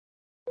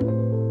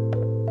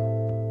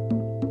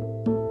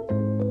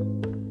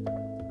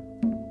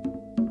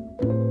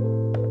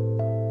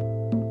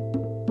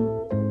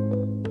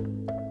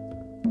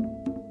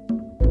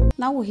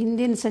ನಾವು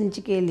ಹಿಂದಿನ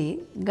ಸಂಚಿಕೆಯಲ್ಲಿ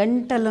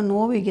ಗಂಟಲು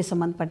ನೋವಿಗೆ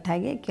ಸಂಬಂಧಪಟ್ಟ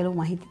ಹಾಗೆ ಕೆಲವು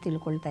ಮಾಹಿತಿ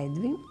ತಿಳ್ಕೊಳ್ತಾ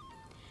ಇದ್ವಿ.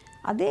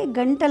 ಅದೇ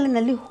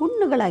ಗಂಟಲಿನಲ್ಲಿ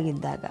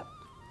ಹುಣ್ಣುಗಳಾಗಿದ್ದಾಗ,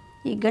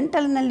 ಈ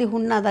ಗಂಟಲಿನಲ್ಲಿ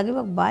ಹುಣ್ಣಾದಾಗ,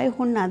 ಇವಾಗ ಬಾಯಿ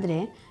ಹುಣ್ಣಾದರೆ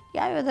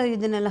ಯಾವ್ಯಾವುದೋ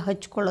ಇದನ್ನೆಲ್ಲ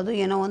ಹಚ್ಕೊಳ್ಳೋದು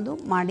ಏನೋ ಒಂದು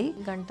ಮಾಡಿ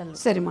ಗಂಟಲು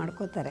ಸರಿ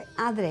ಮಾಡ್ಕೋತಾರೆ.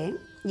 ಆದರೆ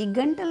ಈ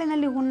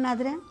ಗಂಟಲಿನಲ್ಲಿ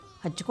ಹುಣ್ಣಾದರೆ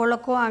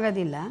ಹಚ್ಕೊಳ್ಳೋಕ್ಕೂ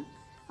ಆಗೋದಿಲ್ಲ,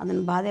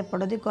 ಅದನ್ನು ಬಾಧೆ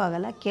ಪಡೋದಕ್ಕೂ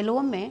ಆಗಲ್ಲ.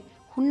 ಕೆಲವೊಮ್ಮೆ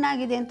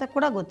ಹುಣ್ಣಾಗಿದೆ ಅಂತ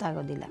ಕೂಡ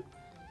ಗೊತ್ತಾಗೋದಿಲ್ಲ.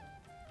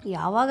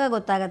 ಯಾವಾಗ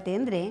ಗೊತ್ತಾಗತ್ತೆ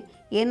ಅಂದರೆ,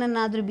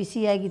 ಏನನ್ನಾದರೂ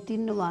ಬಿಸಿಯಾಗಿ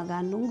ತಿನ್ನುವಾಗ,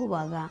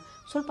 ನುಂಗುವಾಗ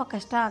ಸ್ವಲ್ಪ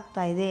ಕಷ್ಟ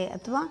ಆಗ್ತಾಯಿದೆ,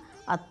 ಅಥವಾ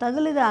ಅದು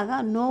ತಗುಲಿದಾಗ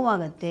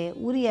ನೋವಾಗತ್ತೆ,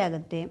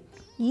 ಉರಿಯಾಗತ್ತೆ.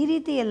 ಈ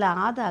ರೀತಿ ಎಲ್ಲ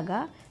ಆದಾಗ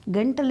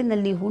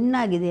ಗಂಟಲಿನಲ್ಲಿ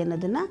ಹುಣ್ಣಾಗಿದೆ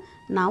ಅನ್ನೋದನ್ನು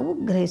ನಾವು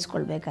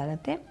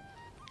ಗ್ರಹಿಸ್ಕೊಳ್ಬೇಕಾಗತ್ತೆ.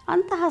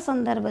 ಅಂತಹ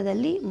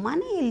ಸಂದರ್ಭದಲ್ಲಿ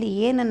ಮನೆಯಲ್ಲಿ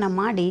ಏನನ್ನು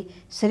ಮಾಡಿ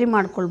ಸರಿ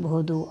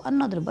ಮಾಡ್ಕೊಳ್ಬಹುದು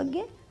ಅನ್ನೋದ್ರ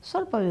ಬಗ್ಗೆ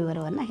ಸ್ವಲ್ಪ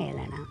ವಿವರವನ್ನು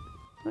ಹೇಳೋಣ.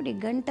 ನೋಡಿ,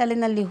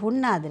 ಗಂಟಲಿನಲ್ಲಿ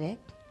ಹುಣ್ಣಾದರೆ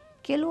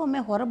ಕೆಲವೊಮ್ಮೆ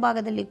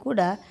ಹೊರಭಾಗದಲ್ಲಿ ಕೂಡ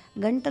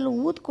ಗಂಟಲು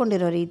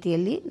ಊದ್ಕೊಂಡಿರೋ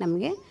ರೀತಿಯಲ್ಲಿ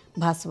ನಮಗೆ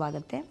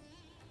ಭಾಸವಾಗುತ್ತೆ.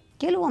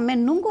 ಕೆಲವೊಮ್ಮೆ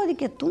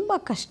ನುಂಗೋದಕ್ಕೆ ತುಂಬ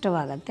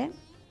ಕಷ್ಟವಾಗುತ್ತೆ.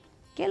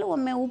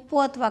 ಕೆಲವೊಮ್ಮೆ ಉಪ್ಪು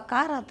ಅಥವಾ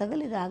ಖಾರ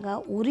ತಗುಲಿದಾಗ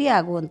ಉರಿ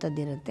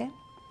ಆಗುವಂಥದ್ದಿರುತ್ತೆ,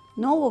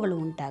 ನೋವುಗಳು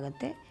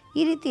ಉಂಟಾಗುತ್ತೆ.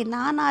 ಈ ರೀತಿ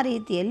ನಾನಾ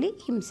ರೀತಿಯಲ್ಲಿ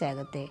ಹಿಂಸೆ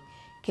ಆಗುತ್ತೆ.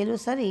 ಕೆಲವು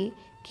ಸರಿ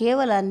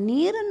ಕೇವಲ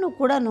ನೀರನ್ನು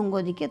ಕೂಡ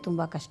ನುಂಗೋದಕ್ಕೆ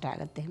ತುಂಬ ಕಷ್ಟ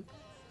ಆಗುತ್ತೆ.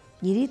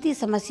 ಈ ರೀತಿ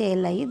ಸಮಸ್ಯೆ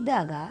ಎಲ್ಲ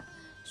ಇದ್ದಾಗ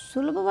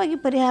ಸುಲಭವಾಗಿ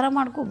ಪರಿಹಾರ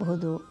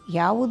ಮಾಡ್ಕೋಬಹುದು.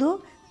 ಯಾವುದೂ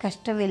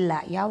ಕಷ್ಟವಿಲ್ಲ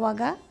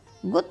ಯಾವಾಗ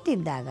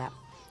ಗೊತ್ತಿದ್ದಾಗ.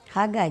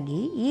 ಹಾಗಾಗಿ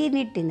ಈ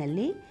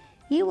ನಿಟ್ಟಿನಲ್ಲಿ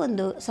ಈ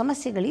ಒಂದು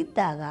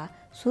ಸಮಸ್ಯೆಗಳಿದ್ದಾಗ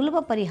ಸುಲಭ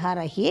ಪರಿಹಾರ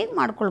ಹೇಗೆ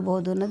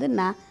ಮಾಡ್ಕೊಳ್ಬಹುದು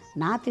ಅನ್ನೋದನ್ನು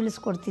ನಾ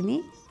ತಿಳಿಸ್ಕೊಡ್ತೀನಿ,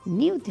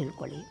 ನೀವು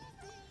ತಿಳ್ಕೊಳ್ಳಿ.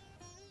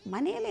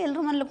 ಮನೆಯಲ್ಲಿ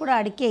ಎಲ್ಲರ ಮನೇಲೂ ಕೂಡ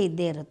ಅಡಿಕೆ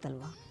ಇದ್ದೇ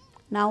ಇರುತ್ತಲ್ವ.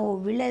 ನಾವು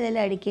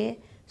ವೀಳ್ಯದೆಲೆ ಅಡಿಕೆ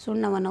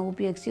ಸುಣ್ಣವನ್ನು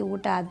ಉಪಯೋಗಿಸಿ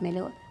ಊಟ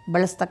ಆದಮೇಲೆ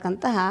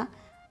ಬಳಸ್ತಕ್ಕಂತಹ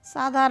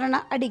ಸಾಧಾರಣ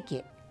ಅಡಿಕೆ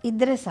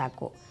ಇದ್ದರೆ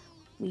ಸಾಕು.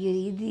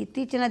 ಇದು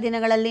ಇತ್ತೀಚಿನ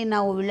ದಿನಗಳಲ್ಲಿ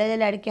ನಾವು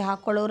ವೀಳ್ಯದೆಲೆ ಅಡಿಕೆ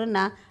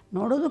ಹಾಕ್ಕೊಳ್ಳೋರನ್ನು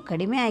ನೋಡೋದು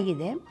ಕಡಿಮೆ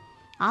ಆಗಿದೆ.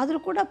 ಆದರೂ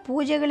ಕೂಡ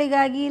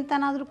ಪೂಜೆಗಳಿಗಾಗಿ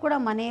ಅಂತನಾದರೂ ಕೂಡ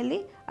ಮನೆಯಲ್ಲಿ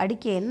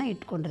ಅಡಿಕೆಯನ್ನು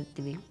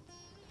ಇಟ್ಕೊಂಡಿರ್ತೀವಿ.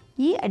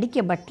 ಈ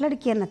ಅಡಿಕೆ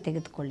ಬಟ್ಲಡಿಕೆಯನ್ನು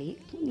ತೆಗೆದುಕೊಳ್ಳಿ.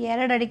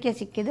 2 ಅಡಿಕೆ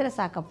ಸಿಕ್ಕಿದರೆ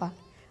ಸಾಕಪ್ಪ.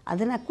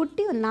 ಅದನ್ನು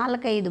ಕುಟ್ಟಿ ಒಂದು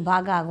 4-5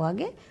 ಭಾಗ ಆಗೋ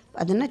ಹಾಗೆ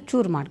ಅದನ್ನು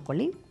ಚೂರು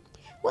ಮಾಡ್ಕೊಳ್ಳಿ.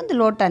 1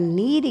 ಲೋಟ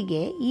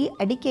ನೀರಿಗೆ ಈ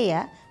ಅಡಿಕೆಯ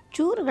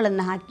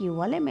ಚೂರುಗಳನ್ನು ಹಾಕಿ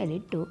ಒಲೆ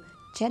ಮೇಲಿಟ್ಟು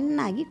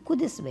ಚೆನ್ನಾಗಿ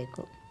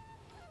ಕುದಿಸಬೇಕು.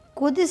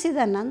 ಕುದಿಸಿದ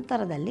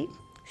ನಂತರದಲ್ಲಿ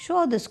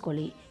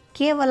ಶೋಧಿಸ್ಕೊಳ್ಳಿ.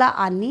 ಕೇವಲ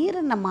ಆ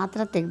ನೀರನ್ನು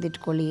ಮಾತ್ರ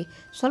ತೆಗೆದಿಟ್ಕೊಳ್ಳಿ.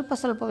 ಸ್ವಲ್ಪ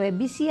ಸ್ವಲ್ಪವೇ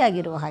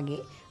ಬಿಸಿಯಾಗಿರುವ ಹಾಗೆ,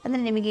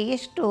 ಅಂದರೆ ನಿಮಗೆ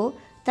ಎಷ್ಟು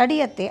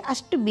ತಡೆಯುತ್ತೆ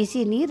ಅಷ್ಟು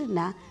ಬಿಸಿ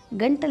ನೀರನ್ನು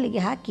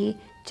ಗಂಟಲಿಗೆ ಹಾಕಿ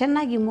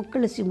ಚೆನ್ನಾಗಿ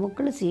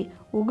ಮುಕ್ಕಳಿಸಿ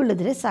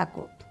ಉಗುಳಿದ್ರೆ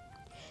ಸಾಕು.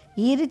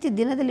 ಈ ರೀತಿ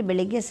ದಿನದಲ್ಲಿ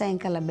ಬೆಳಗ್ಗೆ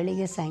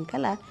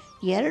ಸಾಯಂಕಾಲ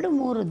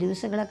 2-3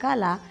 ದಿವಸಗಳ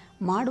ಕಾಲ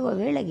ಮಾಡುವ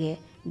ವೇಳೆಗೆ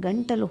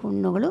ಗಂಟಲು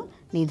ಹುಣ್ಣುಗಳು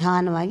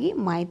ನಿಧಾನವಾಗಿ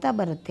ಮಾಯ್ತಾ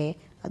ಬರುತ್ತೆ.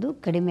 ಅದು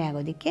ಕಡಿಮೆ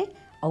ಆಗೋದಕ್ಕೆ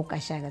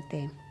ಅವಕಾಶ ಆಗುತ್ತೆ.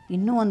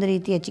 ಇನ್ನೂ ಒಂದು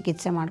ರೀತಿಯ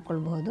ಚಿಕಿತ್ಸೆ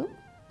ಮಾಡ್ಕೊಳ್ಬಹುದು.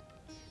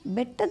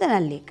 ಬೆಟ್ಟದ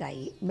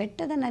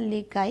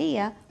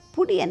ನೆಲ್ಲಿಕಾಯಿಯ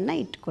ಪುಡಿಯನ್ನು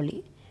ಇಟ್ಕೊಳ್ಳಿ.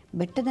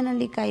 ಬೆಟ್ಟದ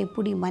ನೆಲ್ಲಿಕಾಯಿ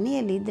ಪುಡಿ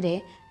ಮನೆಯಲ್ಲಿದ್ದರೆ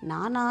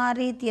ನಾನಾ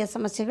ರೀತಿಯ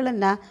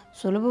ಸಮಸ್ಯೆಗಳನ್ನು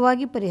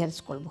ಸುಲಭವಾಗಿ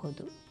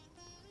ಪರಿಹರಿಸ್ಕೊಳ್ಬಹುದು.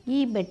 ಈ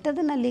ಬೆಟ್ಟದ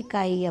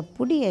ನೆಲ್ಲಿಕಾಯಿಯ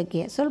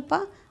ಪುಡಿಗೆ ಸ್ವಲ್ಪ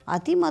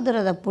ಅತಿ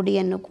ಮಧುರದ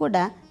ಪುಡಿಯನ್ನು ಕೂಡ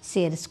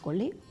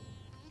ಸೇರಿಸ್ಕೊಳ್ಳಿ.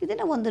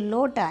 ಇದನ್ನು 1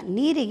 ಲೋಟ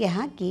ನೀರಿಗೆ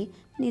ಹಾಕಿ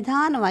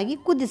ನಿಧಾನವಾಗಿ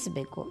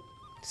ಕುದಿಸಬೇಕು.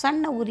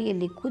 ಸಣ್ಣ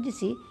ಉರಿಯಲ್ಲಿ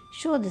ಕುದಿಸಿ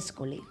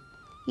ಶೋಧಿಸ್ಕೊಳ್ಳಿ.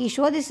 ಈ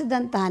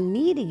ಶೋಧಿಸಿದಂತಹ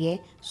ನೀರಿಗೆ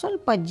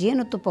ಸ್ವಲ್ಪ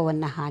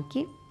ಜೇನುತುಪ್ಪವನ್ನು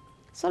ಹಾಕಿ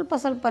ಸ್ವಲ್ಪ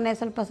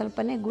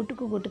ಸ್ವಲ್ಪನೇ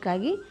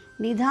ಗುಟುಕಾಗಿ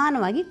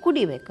ನಿಧಾನವಾಗಿ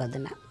ಕುಡಿಬೇಕು.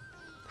 ಅದನ್ನು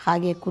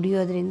ಹಾಗೆ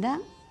ಕುಡಿಯೋದ್ರಿಂದ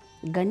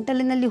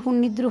ಗಂಟಲಿನಲ್ಲಿ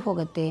ಹುಣ್ಣಿದ್ರೂ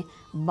ಹೋಗುತ್ತೆ,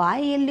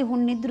 ಬಾಯಿಯಲ್ಲಿ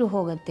ಹುಣ್ಣಿದ್ರೂ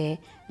ಹೋಗುತ್ತೆ.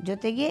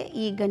 ಜೊತೆಗೆ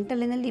ಈ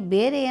ಗಂಟಲಿನಲ್ಲಿ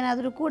ಬೇರೆ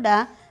ಏನಾದರೂ ಕೂಡ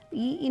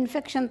ಈ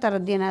ಇನ್ಫೆಕ್ಷನ್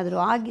ಥರದ್ದೇನಾದರೂ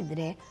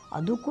ಆಗಿದ್ದರೆ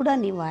ಅದು ಕೂಡ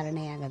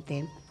ನಿವಾರಣೆ ಆಗುತ್ತೆ.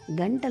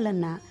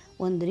 ಗಂಟಲನ್ನು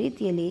ಒಂದು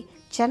ರೀತಿಯಲ್ಲಿ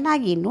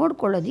ಚೆನ್ನಾಗಿ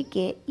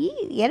ನೋಡ್ಕೊಳ್ಳೋದಕ್ಕೆ ಈ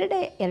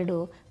 2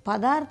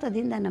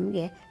 ಪದಾರ್ಥದಿಂದ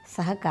ನಮಗೆ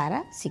ಸಹಕಾರ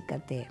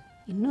ಸಿಕ್ಕತ್ತೆ.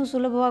 ಇನ್ನೂ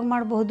ಸುಲಭವಾಗಿ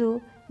ಮಾಡಬಹುದು.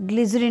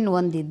 ಗ್ಲಿಸರಿನ್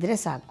ಒಂದಿದ್ದರೆ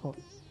ಸಾಕು.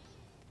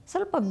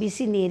 ಸ್ವಲ್ಪ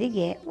ಬಿಸಿ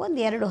ನೀರಿಗೆ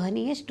 1-2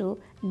 ಹನಿಯಷ್ಟು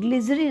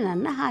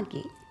ಗ್ಲಿಸರಿನನ್ನು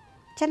ಹಾಕಿ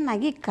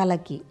ಚೆನ್ನಾಗಿ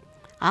ಕಲಕಿ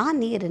ಆ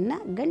ನೀರನ್ನು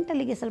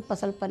ಗಂಟಲಿಗೆ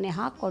ಸ್ವಲ್ಪನೇ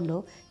ಹಾಕ್ಕೊಂಡು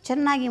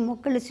ಚೆನ್ನಾಗಿ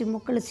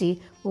ಮುಕ್ಕಳಿಸಿ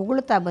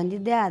ಉಗುಳ್ತಾ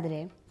ಬಂದಿದ್ದೇ ಆದರೆ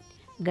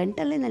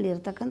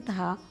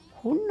ಗಂಟಲಿನಲ್ಲಿರ್ತಕ್ಕಂತಹ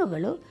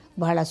ಹುಣ್ಣುಗಳು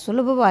ಬಹಳ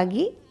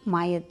ಸುಲಭವಾಗಿ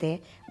ಮಾಯುತ್ತೆ.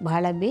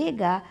 ಬಹಳ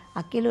ಬೇಗ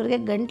ಕೆಲವರಿಗೆ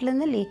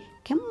ಗಂಟಲಿನಲ್ಲಿ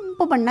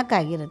ಕೆಂಪು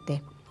ಬಣ್ಣಕ್ಕಾಗಿರುತ್ತೆ,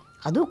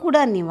 ಅದು ಕೂಡ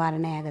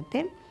ನಿವಾರಣೆ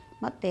ಆಗುತ್ತೆ.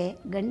 ಮತ್ತು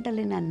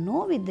ಗಂಟಲಿನ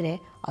ನೋವಿದ್ದರೆ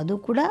ಅದು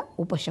ಕೂಡ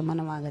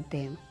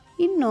ಉಪಶಮನವಾಗುತ್ತೆ.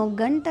 ಇನ್ನು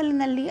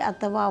ಗಂಟಲಿನಲ್ಲಿ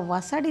ಅಥವಾ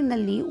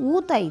ವಸಡಿನಲ್ಲಿ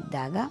ಊತ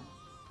ಇದ್ದಾಗ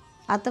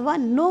ಅಥವಾ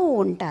ನೋವು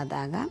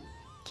ಉಂಟಾದಾಗ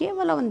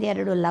ಕೇವಲ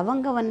 1-2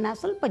 ಲವಂಗವನ್ನು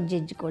ಸ್ವಲ್ಪ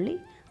ಜಜ್ಜಿಕೊಳ್ಳಿ.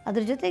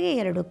 ಅದ್ರ ಜೊತೆಗೆ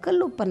 2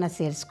 ಕಲ್ಲುಪ್ಪನ್ನು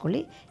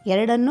ಸೇರಿಸ್ಕೊಳ್ಳಿ.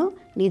 2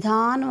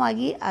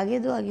 ನಿಧಾನವಾಗಿ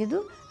ಅಗೆದು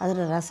ಅದರ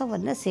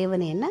ರಸವನ್ನು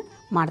ಸೇವನೆಯನ್ನು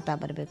ಮಾಡ್ತಾ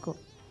ಬರಬೇಕು.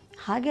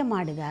 ಹಾಗೆ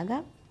ಮಾಡಿದಾಗ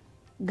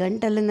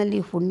ಗಂಟಲಿನಲ್ಲಿ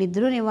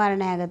ಹುಣ್ಣಿದ್ರೂ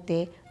ನಿವಾರಣೆ ಆಗುತ್ತೆ,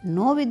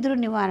 ನೋವಿದ್ರೂ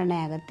ನಿವಾರಣೆ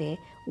ಆಗುತ್ತೆ,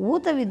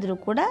 ಊತವಿದ್ರೂ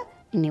ಕೂಡ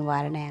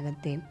ನಿವಾರಣೆ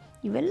ಆಗುತ್ತೆ.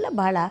 ಇವೆಲ್ಲ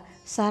ಬಹಳ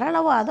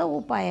ಸರಳವಾದ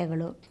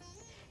ಉಪಾಯಗಳು.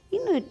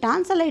 ಇನ್ನು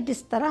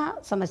ಟಾನ್ಸಲೈಟಿಸ್ ತರಹ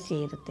ಸಮಸ್ಯೆ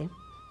ಇರುತ್ತೆ.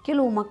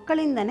 ಕೆಲವು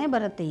ಮಕ್ಕಳಿಂದನೇ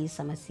ಬರುತ್ತೆ ಈ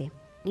ಸಮಸ್ಯೆ.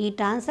 ಈ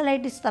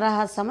ಟಾನ್ಸಲೈಟಿಸ್ ತರಹ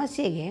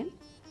ಸಮಸ್ಯೆಗೆ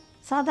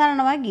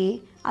ಸಾಧಾರಣವಾಗಿ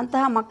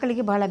ಅಂತಹ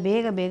ಮಕ್ಕಳಿಗೆ ಬಹಳ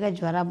ಬೇಗ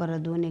ಜ್ವರ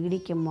ಬರೋದು, ನೆಗಡಿ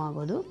ಕೆಮ್ಮು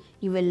ಆಗೋದು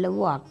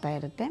ಇವೆಲ್ಲವೂ ಆಗ್ತಾ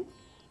ಇರುತ್ತೆ.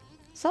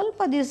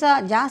 ಸ್ವಲ್ಪ ದಿವಸ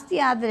ಜಾಸ್ತಿ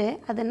ಆದರೆ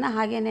ಅದನ್ನು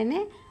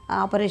ಹಾಗೇನೇ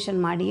ಆಪರೇಷನ್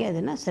ಮಾಡಿ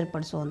ಅದನ್ನು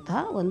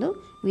ಸರಿಪಡಿಸುವಂತಹ ಒಂದು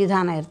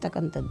ವಿಧಾನ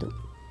ಇರ್ತಕ್ಕಂಥದ್ದು.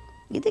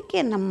 ಇದಕ್ಕೆ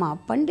ನಮ್ಮ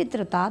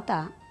ಪಂಡಿತರ ತಾತ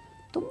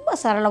ತುಂಬ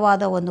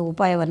ಸರಳವಾದ ಒಂದು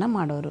ಉಪಾಯವನ್ನು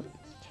ಮಾಡೋರು.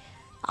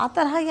 ಆ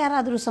ತರಹ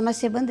ಯಾರಾದರೂ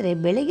ಸಮಸ್ಯೆ ಬಂದರೆ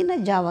ಬೆಳಗಿನ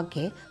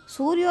ಜಾವಕ್ಕೆ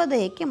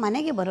ಸೂರ್ಯೋದಯಕ್ಕೆ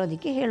ಮನೆಗೆ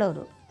ಬರೋದಕ್ಕೆ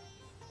ಹೇಳೋರು.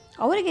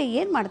 ಅವರಿಗೆ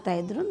ಏನು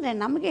ಮಾಡ್ತಾಯಿದ್ರು ಅಂದರೆ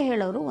ನಮಗೆ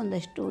ಹೇಳೋರು,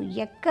 ಒಂದಷ್ಟು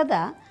ಎಕ್ಕದ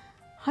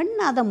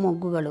ಹಣ್ಣಾದ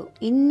ಮೊಗ್ಗುಗಳು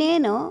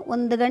ಇನ್ನೇನು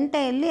 1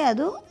 ಗಂಟೆಯಲ್ಲಿ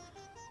ಅದು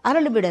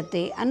ಅರಳು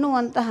ಬಿಡುತ್ತೆ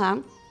ಅನ್ನುವಂತಹ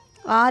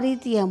ಆ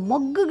ರೀತಿಯ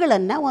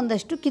ಮೊಗ್ಗುಗಳನ್ನು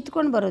ಒಂದಷ್ಟು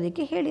ಕಿತ್ಕೊಂಡು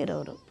ಬರೋದಕ್ಕೆ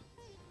ಹೇಳಿರೋರು.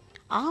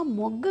 ಆ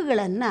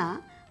ಮೊಗ್ಗುಗಳನ್ನು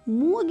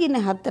ಮೂಗಿನ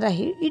ಹತ್ತಿರ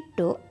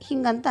ಇಟ್ಟು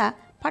ಹಿಂಗಂತ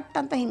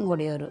ಪಟ್ಟಂತ ಹಿಂಗೆ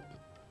ಹೊಡೆಯೋರು.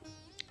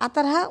 ಆ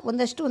ತರಹ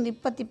ಒಂದು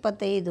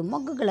 20-25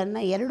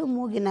 ಮೊಗ್ಗುಗಳನ್ನು 2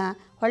 ಮೂಗಿನ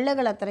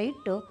ಹೊಳ್ಳೆಗಳ ಹತ್ರ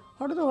ಇಟ್ಟು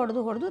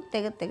ಹೊಡೆದು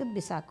ತೆಗೆದು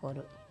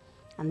ಬಿಸಾಕೋರು.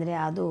 ಅಂದರೆ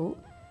ಅದು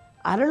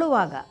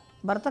ಅರಳುವಾಗ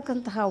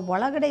ಬರ್ತಕ್ಕಂತಹ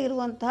ಒಳಗಡೆ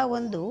ಇರುವಂತಹ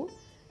ಒಂದು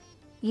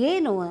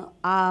ಏನು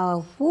ಆ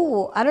ಹೂವು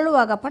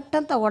ಅರಳುವಾಗ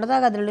ಪಟ್ಟಂತ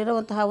ಹೊಡೆದಾಗ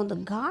ಅದರಲ್ಲಿರುವಂತಹ ಒಂದು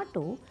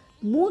ಘಾಟು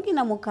ಮೂಗಿನ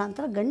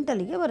ಮುಖಾಂತರ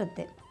ಗಂಟಲಿಗೆ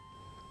ಬರುತ್ತೆ.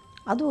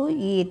 ಅದು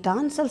ಈ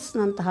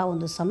ಟಾನ್ಸಲ್ಸ್ನಂತಹ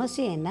ಒಂದು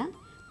ಸಮಸ್ಯೆಯನ್ನು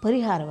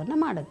ಪರಿಹಾರವನ್ನು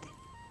ಮಾಡುತ್ತೆ.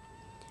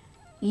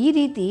 ಈ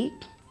ರೀತಿ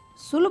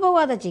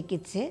ಸುಲಭವಾದ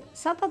ಚಿಕಿತ್ಸೆ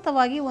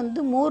ಸತತವಾಗಿ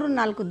ಒಂದು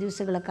 3-4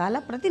 ದಿವಸಗಳ ಕಾಲ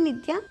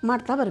ಪ್ರತಿನಿತ್ಯ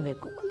ಮಾಡ್ತಾ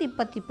ಬರಬೇಕು. ಒಂದು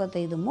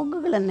 20-25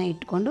 ಮೊಗ್ಗುಗಳನ್ನು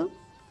ಇಟ್ಕೊಂಡು,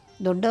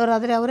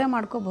 ದೊಡ್ಡವರಾದರೆ ಅವರೇ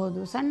ಮಾಡ್ಕೋಬಹುದು,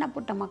 ಸಣ್ಣ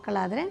ಪುಟ್ಟ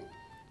ಮಕ್ಕಳಾದರೆ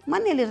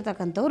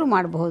ಮನೆಯಲ್ಲಿರ್ತಕ್ಕಂಥವ್ರು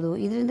ಮಾಡಬಹುದು.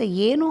 ಇದರಿಂದ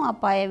ಏನೂ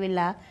ಅಪಾಯವಿಲ್ಲ,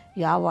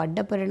 ಯಾವ ಅಡ್ಡ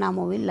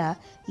ಪರಿಣಾಮವಿಲ್ಲ.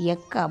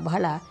 ಎಕ್ಕ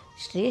ಬಹಳ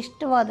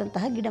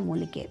ಶ್ರೇಷ್ಠವಾದಂತಹ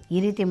ಗಿಡಮೂಲಿಕೆ. ಈ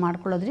ರೀತಿ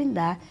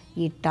ಮಾಡ್ಕೊಳ್ಳೋದ್ರಿಂದ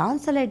ಈ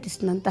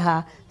ಟಾನ್ಸಲೈಟಿಸ್ನಂತಹ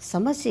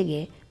ಸಮಸ್ಯೆಗೆ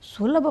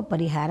ಸುಲಭ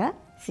ಪರಿಹಾರ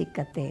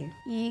ಸಿಕ್ಕತ್ತೆ.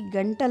 ಈ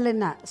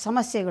ಗಂಟಲಿನ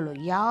ಸಮಸ್ಯೆಗಳು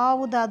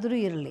ಯಾವುದಾದರೂ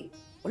ಇರಲಿ,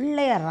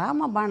 ಒಳ್ಳೆಯ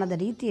ರಾಮಬಾಣದ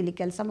ರೀತಿಯಲ್ಲಿ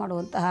ಕೆಲಸ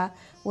ಮಾಡುವಂತಹ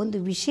ಒಂದು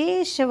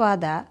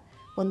ವಿಶೇಷವಾದ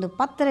ಒಂದು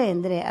ಪತ್ರೆ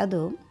ಎಂದರೆ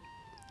ಅದು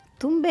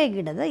ತುಂಬೆ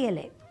ಗಿಡದ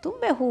ಎಲೆ.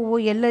 ತುಂಬೆ ಹೂವು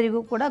ಎಲ್ಲರಿಗೂ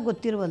ಕೂಡ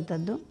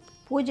ಗೊತ್ತಿರುವಂಥದ್ದು.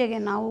 ಪೂಜೆಗೆ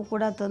ನಾವು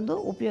ಕೂಡ ತಂದು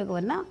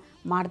ಉಪಯೋಗವನ್ನು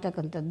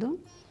ಮಾಡ್ತಕ್ಕಂಥದ್ದು.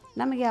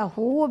 ನಮಗೆ ಆ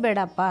ಹೂವು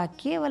ಬೇಡಪ್ಪ,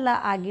 ಕೇವಲ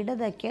ಆ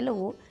ಗಿಡದ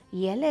ಕೆಲವು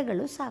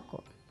ಎಲೆಗಳು ಸಾಕು.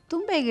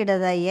 ತುಂಬೆ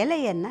ಗಿಡದ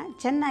ಎಲೆಯನ್ನು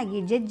ಚೆನ್ನಾಗಿ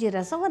ಜಜ್ಜಿ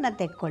ರಸವನ್ನು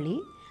ತೆಕ್ಕೊಳ್ಳಿ.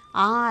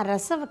 ಆ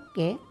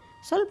ರಸಕ್ಕೆ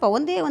ಸ್ವಲ್ಪ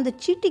ಒಂದೇ ಒಂದು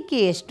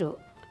ಚಿಟಿಕೆಯಷ್ಟು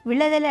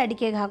ವಿಳ್ಯದೆಲೆ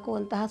ಅಡಿಕೆಗೆ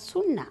ಹಾಕುವಂತಹ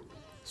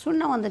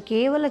ಸುಣ್ಣ ಒಂದು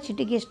ಕೇವಲ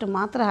ಚಿಟಿಕೆಯಷ್ಟು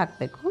ಮಾತ್ರ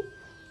ಹಾಕಬೇಕು.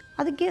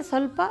 ಅದಕ್ಕೆ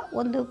ಸ್ವಲ್ಪ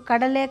ಒಂದು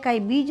ಕಡಲೆಕಾಯಿ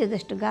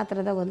ಬೀಜದಷ್ಟು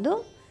ಗಾತ್ರದ ಒಂದು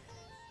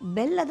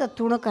ಬೆಲ್ಲದ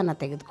ತುಣುಕನ್ನು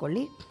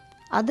ತೆಗೆದುಕೊಳ್ಳಿ.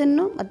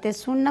 ಅದನ್ನು ಮತ್ತು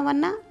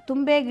ಸುಣ್ಣವನ್ನು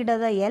ತುಂಬೆ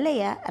ಗಿಡದ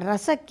ಎಲೆಯ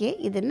ರಸಕ್ಕೆ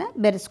ಇದನ್ನು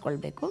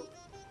ಬೆರೆಸ್ಕೊಳ್ಬೇಕು.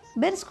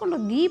 ಬೆರೆಸ್ಕೊಂಡು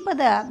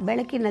ದೀಪದ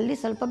ಬೆಳಕಿನಲ್ಲಿ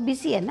ಸ್ವಲ್ಪ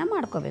ಬಿಸಿಯನ್ನು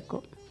ಮಾಡ್ಕೋಬೇಕು.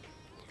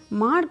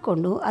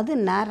 ಮಾಡಿಕೊಂಡು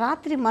ಅದನ್ನು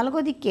ರಾತ್ರಿ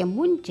ಮಲಗೋದಕ್ಕೆ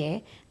ಮುಂಚೆ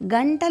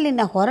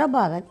ಗಂಟಲಿನ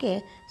ಹೊರಭಾಗಕ್ಕೆ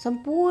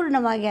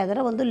ಸಂಪೂರ್ಣವಾಗಿ ಅದರ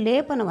ಒಂದು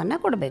ಲೇಪನವನ್ನು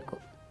ಕೊಡಬೇಕು.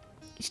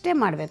 ಇಷ್ಟೇ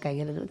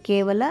ಮಾಡಬೇಕಾಗಿರೋದು.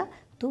 ಕೇವಲ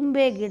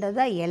ತುಂಬೆ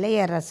ಗಿಡದ ಎಲೆಯ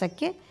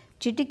ರಸಕ್ಕೆ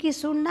ಚಿಟಿಕೆ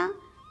ಸುಣ್ಣ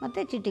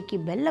ಮತ್ತು ಚಿಟಿಕೆ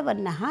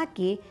ಬೆಲ್ಲವನ್ನು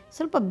ಹಾಕಿ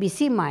ಸ್ವಲ್ಪ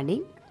ಬಿಸಿ ಮಾಡಿ,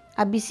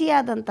 ಆ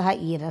ಬಿಸಿಯಾದಂತಹ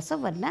ಈ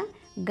ರಸವನ್ನು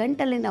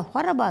ಗಂಟಲಿನ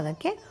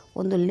ಹೊರಭಾಗಕ್ಕೆ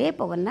ಒಂದು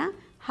ಲೇಪವನ್ನು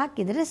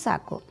ಹಾಕಿದರೆ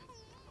ಸಾಕು.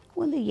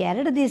 ಒಂದು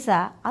 2 ದಿವಸ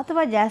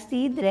ಅಥವಾ ಜಾಸ್ತಿ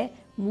ಇದ್ದರೆ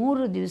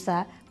 3 ದಿವಸ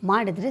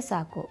ಮಾಡಿದರೆ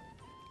ಸಾಕು.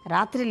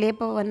 ರಾತ್ರಿ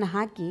ಲೇಪವನ್ನು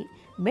ಹಾಕಿ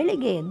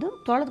ಬೆಳಿಗ್ಗೆ ಎದ್ದು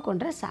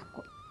ತೊಳೆದುಕೊಂಡ್ರೆ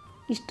ಸಾಕು.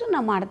 ಇಷ್ಟು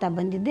ನಾವು ಮಾಡ್ತಾ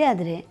ಬಂದಿದ್ದೇ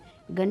ಆದರೆ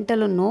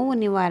ಗಂಟಲು ನೋವು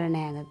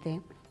ನಿವಾರಣೆ ಆಗುತ್ತೆ,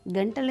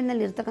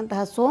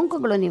 ಗಂಟಲಿನಲ್ಲಿರ್ತಕ್ಕಂತಹ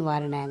ಸೋಂಕುಗಳು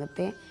ನಿವಾರಣೆ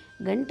ಆಗುತ್ತೆ.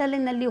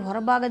 ಗಂಟಲಿನಲ್ಲಿ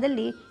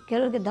ಹೊರಭಾಗದಲ್ಲಿ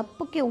ಕೆಲವರಿಗೆ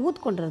ದಪ್ಪಕ್ಕೆ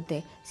ಊದ್ಕೊಂಡಿರುತ್ತೆ,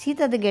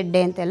 ಶೀತದ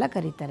ಗೆಡ್ಡೆ ಅಂತೆಲ್ಲ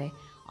ಕರೀತಾರೆ,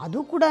 ಅದು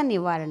ಕೂಡ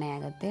ನಿವಾರಣೆ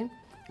ಆಗುತ್ತೆ.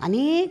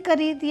 ಅನೇಕ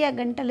ರೀತಿಯ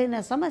ಗಂಟಲಿನ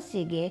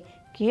ಸಮಸ್ಯೆಗೆ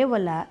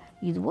ಕೇವಲ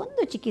ಇದು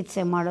ಒಂದು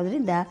ಚಿಕಿತ್ಸೆ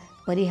ಮಾಡೋದ್ರಿಂದ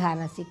ಪರಿಹಾರ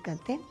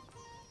ಸಿಕ್ಕತ್ತೆ.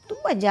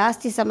 ತುಂಬ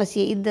ಜಾಸ್ತಿ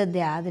ಸಮಸ್ಯೆ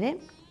ಇದ್ದದ್ದೇ ಆದರೆ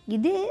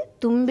ಇದೇ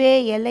ತುಂಬೆ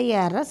ಎಲೆಯ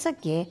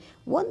ರಸಕ್ಕೆ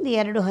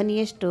 1-2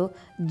 ಹನಿಯಷ್ಟು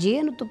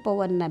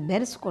ಜೇನುತುಪ್ಪವನ್ನು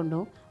ಬೆರೆಸ್ಕೊಂಡು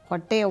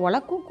ಹೊಟ್ಟೆಯ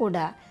ಒಳಕ್ಕೂ ಕೂಡ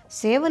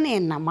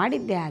ಸೇವನೆಯನ್ನು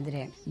ಮಾಡಿದ್ದೇ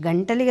ಆದರೆ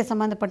ಗಂಟಲಿಗೆ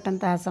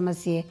ಸಂಬಂಧಪಟ್ಟಂತಹ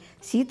ಸಮಸ್ಯೆ,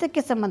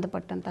 ಶೀತಕ್ಕೆ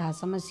ಸಂಬಂಧಪಟ್ಟಂತಹ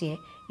ಸಮಸ್ಯೆ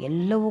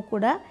ಎಲ್ಲವೂ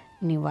ಕೂಡ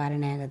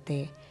ನಿವಾರಣೆ ಆಗುತ್ತೆ.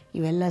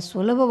 ಇವೆಲ್ಲ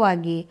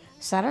ಸುಲಭವಾಗಿ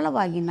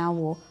ಸರಳವಾಗಿ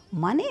ನಾವು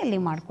ಮನೆಯಲ್ಲಿ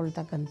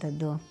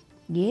ಮಾಡ್ಕೊಳ್ತಕ್ಕಂಥದ್ದು.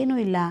 ಏನೂ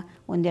ಇಲ್ಲ.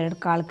 1-2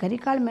 ಕಾಳು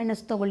ಕರಿಕಾಳು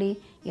ಮೆಣಸು ತೊಗೊಳ್ಳಿ,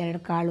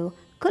 2 ಕಾಳು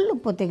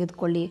ಕಲ್ಲುಪ್ಪು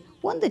ತೆಗೆದುಕೊಳ್ಳಿ,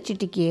 1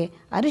 ಚಿಟಿಕೆ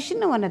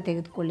ಅರಿಶಿಣವನ್ನು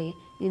ತೆಗೆದುಕೊಳ್ಳಿ.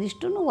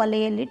 ಇದಿಷ್ಟನ್ನು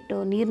ಒಲೆಯಲ್ಲಿಟ್ಟು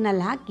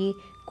ನೀರಿನಲ್ಲಿ ಹಾಕಿ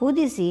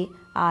ಕುದಿಸಿ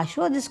ಆ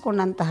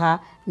ಶೋಧಿಸ್ಕೊಂಡಂತಹ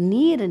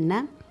ನೀರನ್ನು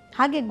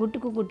ಹಾಗೆ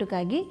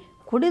ಗುಟುಕಾಗಿ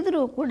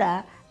ಕುಡಿದರೂ ಕೂಡ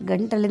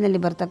ಗಂಟಲಿನಲ್ಲಿ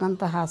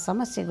ಬರ್ತಕ್ಕಂತಹ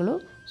ಸಮಸ್ಯೆಗಳು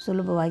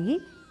ಸುಲಭವಾಗಿ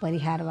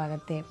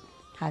ಪರಿಹಾರವಾಗುತ್ತೆ.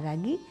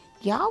 ಹಾಗಾಗಿ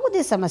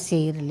ಯಾವುದೇ ಸಮಸ್ಯೆ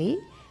ಇರಲಿ,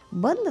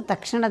 ಬಂದ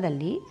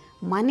ತಕ್ಷಣದಲ್ಲಿ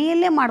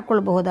ಮನೆಯಲ್ಲೇ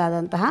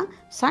ಮಾಡಿಕೊಳ್ಬಹುದಾದಂತಹ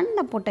ಸಣ್ಣ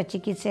ಪುಟ್ಟ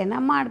ಚಿಕಿತ್ಸೆಯನ್ನು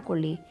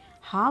ಮಾಡಿಕೊಳ್ಳಿ.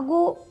 ಹಾಗೂ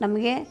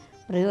ನಮಗೆ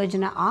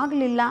ಪ್ರಯೋಜನ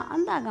ಆಗಲಿಲ್ಲ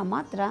ಅಂದಾಗ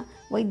ಮಾತ್ರ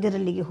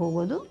ವೈದ್ಯರಲ್ಲಿಗೆ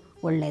ಹೋಗೋದು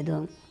ಒಳ್ಳೆಯದು.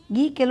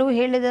 ಈ ಕೆಲವು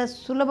ಹೇಳಿದ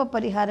ಸುಲಭ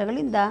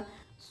ಪರಿಹಾರಗಳಿಂದ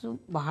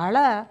ಬಹಳ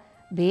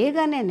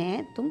ಬೇಗನೆ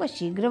ತುಂಬ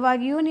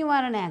ಶೀಘ್ರವಾಗಿಯೂ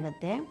ನಿವಾರಣೆ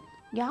ಆಗುತ್ತೆ.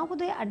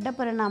 ಯಾವುದೇ ಅಡ್ಡ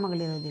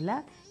ಪರಿಣಾಮಗಳಿರೋದಿಲ್ಲ.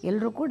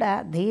 ಎಲ್ಲರೂ ಕೂಡ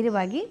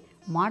ಧೈರ್ಯವಾಗಿ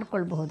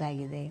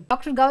ಮಾಡಿಕೊಳ್ಳಬಹುದಾಗಿದೆ.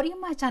 ಡಾಕ್ಟರ್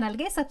ಗೌರಿಯಮ್ಮ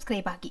ಚಾನಲ್ಗೆ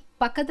ಸಬ್ಸ್ಕ್ರೈಬ್ ಆಗಿ,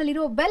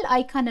 ಪಕ್ಕದಲ್ಲಿರೋ ಬೆಲ್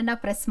ಐಕಾನ್ ಅನ್ನ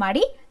ಪ್ರೆಸ್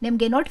ಮಾಡಿ,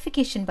 ನಿಮಗೆ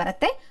ನೋಟಿಫಿಕೇಶನ್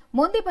ಬರುತ್ತೆ.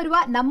 ಮುಂದೆ ಬರುವ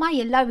ನಮ್ಮ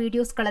ಎಲ್ಲಾ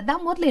ವಿಡಿಯೋಸ್ಗಳನ್ನ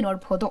ಮೊದಲೇ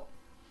ನೋಡಬಹುದು.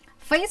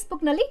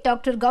 ಫೇಸ್ಬುಕ್ನಲ್ಲಿ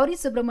ಡಾಕ್ಟರ್ ಗೌರಿ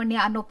ಸುಬ್ರಹ್ಮಣ್ಯ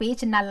ಅನ್ನೋ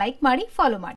ಪೇಜ್ ಅನ್ನ ಲೈಕ್ ಮಾಡಿ, ಫಾಲೋ ಮಾಡಿ.